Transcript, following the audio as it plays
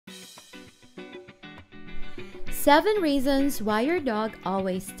7 reasons why your dog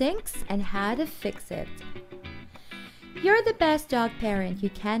always stinks and how to fix it. You're the best dog parent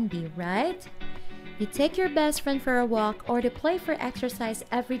you can be, right? You take your best friend for a walk or to play for exercise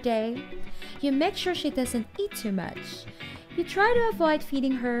every day. You make sure she doesn't eat too much. You try to avoid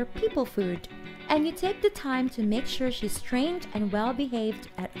feeding her people food. And you take the time to make sure she's trained and well behaved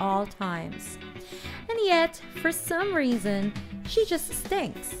at all times. And yet, for some reason, she just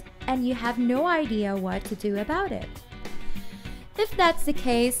stinks, and you have no idea what to do about it. If that's the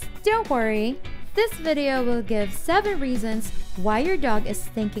case, don't worry. This video will give 7 reasons why your dog is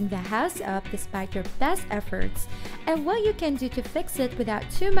stinking the house up despite your best efforts, and what you can do to fix it without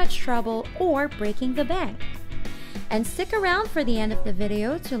too much trouble or breaking the bank. And stick around for the end of the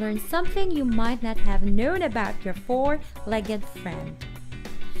video to learn something you might not have known about your 4-legged friend.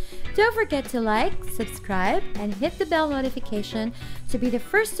 Don't forget to like, subscribe, and hit the bell notification to be the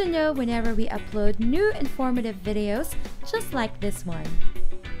first to know whenever we upload new informative videos just like this one.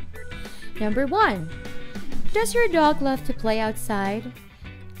 Number 1. Does your dog love to play outside?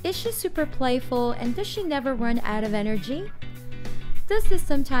 Is she super playful and does she never run out of energy? Does this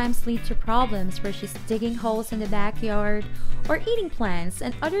sometimes lead to problems where she's digging holes in the backyard or eating plants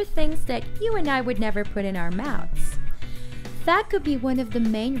and other things that you and I would never put in our mouths? That could be one of the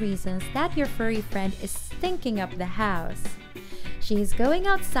main reasons that your furry friend is stinking up the house. She is going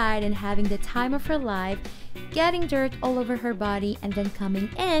outside and having the time of her life, getting dirt all over her body and then coming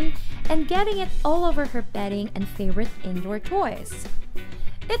in and getting it all over her bedding and favorite indoor toys.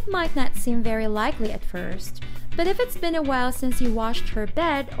 It might not seem very likely at first, but if it's been a while since you washed her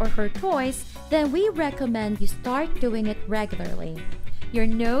bed or her toys, then we recommend you start doing it regularly. Your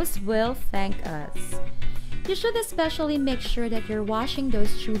nose will thank us. You should especially make sure that you're washing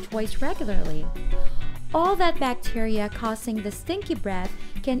those chew toys regularly. All that bacteria causing the stinky breath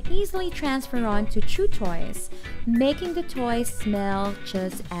can easily transfer on to chew toys, making the toys smell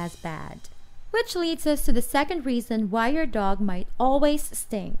just as bad. Which leads us to the second reason why your dog might always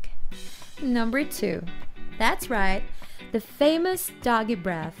stink. Number 2. That's right, the famous doggy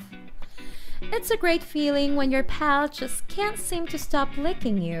breath. It's a great feeling when your pal just can't seem to stop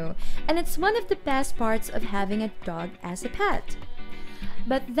licking you, and it's one of the best parts of having a dog as a pet.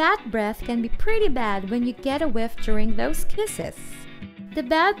 But that breath can be pretty bad when you get a whiff during those kisses. The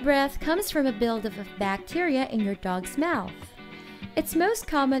bad breath comes from a buildup of bacteria in your dog's mouth. It's most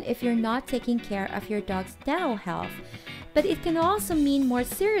common if you're not taking care of your dog's dental health, but it can also mean more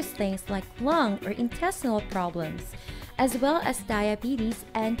serious things like lung or intestinal problems, as well as diabetes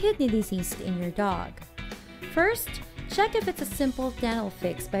and kidney disease in your dog. First, check if it's a simple dental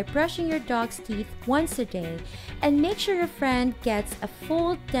fix by brushing your dog's teeth once a day, and make sure your friend gets a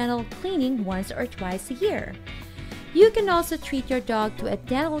full dental cleaning once or twice a year. You can also treat your dog to a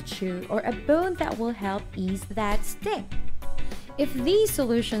dental chew or a bone that will help ease that stink. If these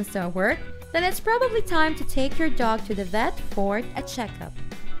solutions don't work, then it's probably time to take your dog to the vet for a checkup.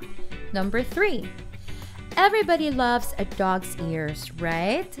 Number 3. Everybody loves a dog's ears,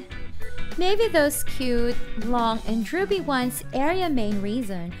 right? Maybe those cute, long, and droopy ones are your main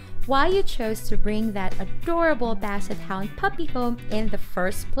reason why you chose to bring that adorable Basset Hound puppy home in the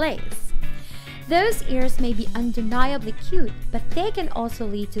first place. Those ears may be undeniably cute, but they can also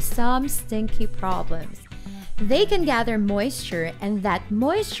lead to some stinky problems. They can gather moisture, and that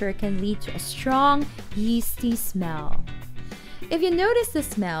moisture can lead to a strong, yeasty smell. If you notice the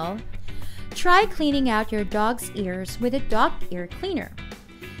smell, try cleaning out your dog's ears with a dog ear cleaner.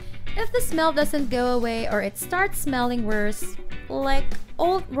 If the smell doesn't go away or it starts smelling worse, like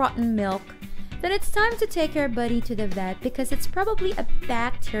old rotten milk, then it's time to take your buddy to the vet because it's probably a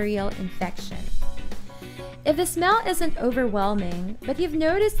bacterial infection. If the smell isn't overwhelming, but you've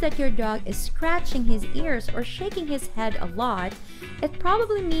noticed that your dog is scratching his ears or shaking his head a lot, it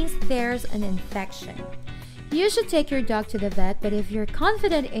probably means there's an infection. You should take your dog to the vet, but if you're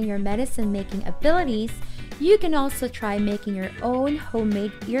confident in your medicine-making abilities, you can also try making your own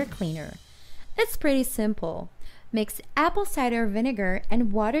homemade ear cleaner. It's pretty simple. Mix apple cider vinegar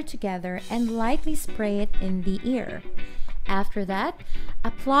and water together and lightly spray it in the ear. After that,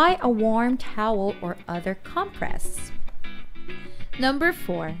 apply a warm towel or other compress. Number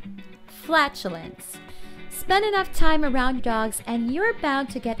 4. Flatulence. Spend enough time around dogs and you're bound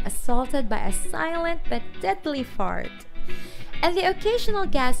to get assaulted by a silent but deadly fart. And the occasional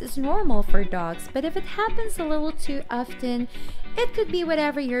gas is normal for dogs, but if it happens a little too often, it could be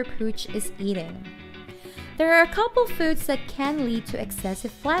whatever your pooch is eating. There are a couple foods that can lead to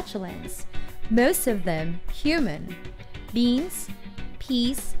excessive flatulence, most of them human. Beans,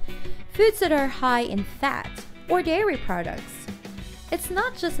 peas, foods that are high in fat, or dairy products. It's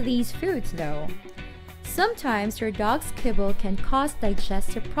not just these foods though. Sometimes your dog's kibble can cause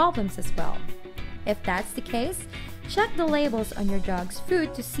digestive problems as well. If that's the case, check the labels on your dog's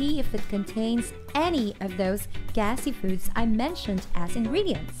food to see if it contains any of those gassy foods I mentioned as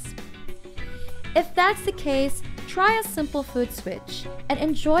ingredients. If that's the case, try a simple food switch and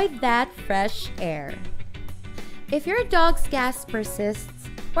enjoy that fresh air. If your dog's gas persists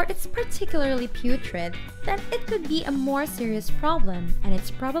or it's particularly putrid, then it could be a more serious problem, and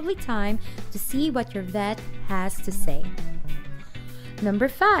it's probably time to see what your vet has to say. Number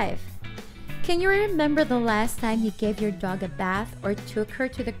 5. Can you remember the last time you gave your dog a bath or took her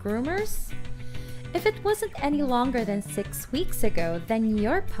to the groomers? If it wasn't any longer than 6 weeks ago, then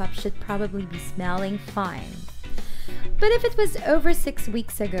your pup should probably be smelling fine. But if it was over 6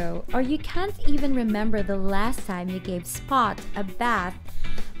 weeks ago, or you can't even remember the last time you gave Spot a bath,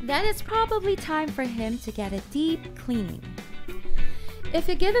 then it's probably time for him to get a deep cleaning. If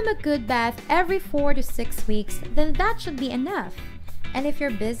you give him a good bath every 4 to 6 weeks, then that should be enough. And if you're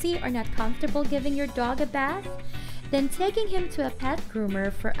busy or not comfortable giving your dog a bath, then taking him to a pet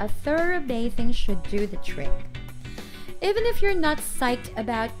groomer for a thorough bathing should do the trick. Even if you're not psyched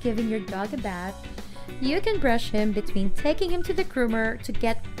about giving your dog a bath, you can brush him between taking him to the groomer to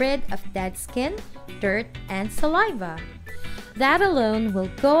get rid of dead skin, dirt, and saliva. That alone will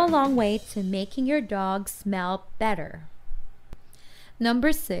go a long way to making your dog smell better.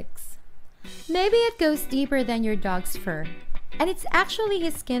 Number 6. Maybe it goes deeper than your dog's fur, and it's actually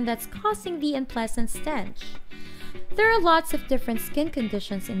his skin that's causing the unpleasant stench. There are lots of different skin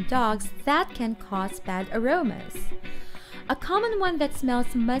conditions in dogs that can cause bad aromas. A common one that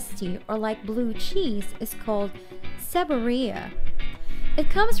smells musty or like blue cheese is called seborrhea. It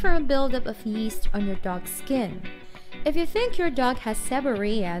comes from a buildup of yeast on your dog's skin. If you think your dog has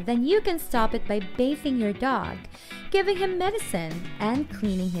seborrhea, then you can stop it by bathing your dog, giving him medicine, and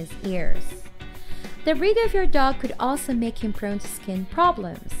cleaning his ears. The breed of your dog could also make him prone to skin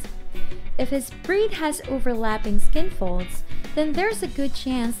problems. If his breed has overlapping skin folds, then there's a good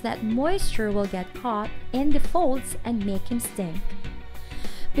chance that moisture will get caught in the folds and make him stink.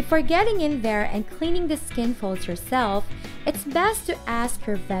 Before getting in there and cleaning the skin folds yourself, it's best to ask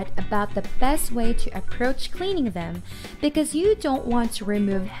your vet about the best way to approach cleaning them, because you don't want to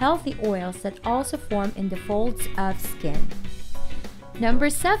remove healthy oils that also form in the folds of skin. Number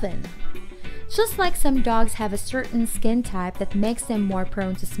 7. Just like some dogs have a certain skin type that makes them more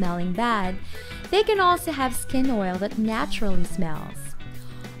prone to smelling bad, they can also have skin oil that naturally smells.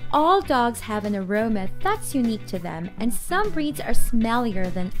 All dogs have an aroma that's unique to them, and some breeds are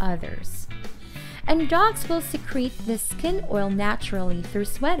smellier than others. And dogs will secrete this skin oil naturally through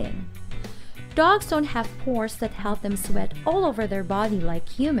sweating. Dogs don't have pores that help them sweat all over their body like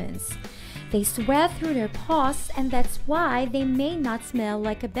humans. They sweat through their paws, and that's why they may not smell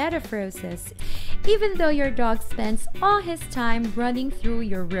like a bed of roses, even though your dog spends all his time running through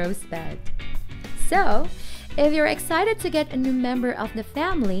your rose bed. So, if you're excited to get a new member of the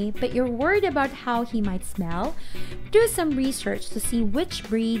family, but you're worried about how he might smell, do some research to see which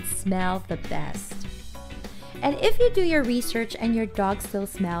breeds smell the best. And if you do your research and your dog still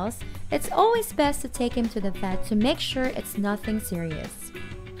smells, it's always best to take him to the vet to make sure it's nothing serious.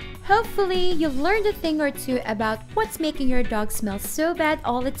 Hopefully, you've learned a thing or two about what's making your dog smell so bad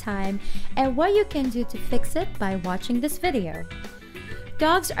all the time and what you can do to fix it by watching this video.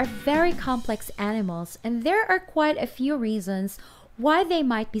 Dogs are very complex animals, and there are quite a few reasons why they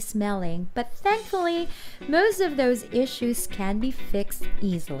might be smelling, but thankfully, most of those issues can be fixed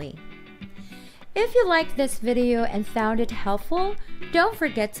easily. If you liked this video and found it helpful, don't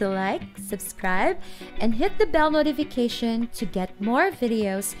forget to like, subscribe, and hit the bell notification to get more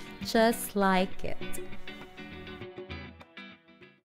videos just like it.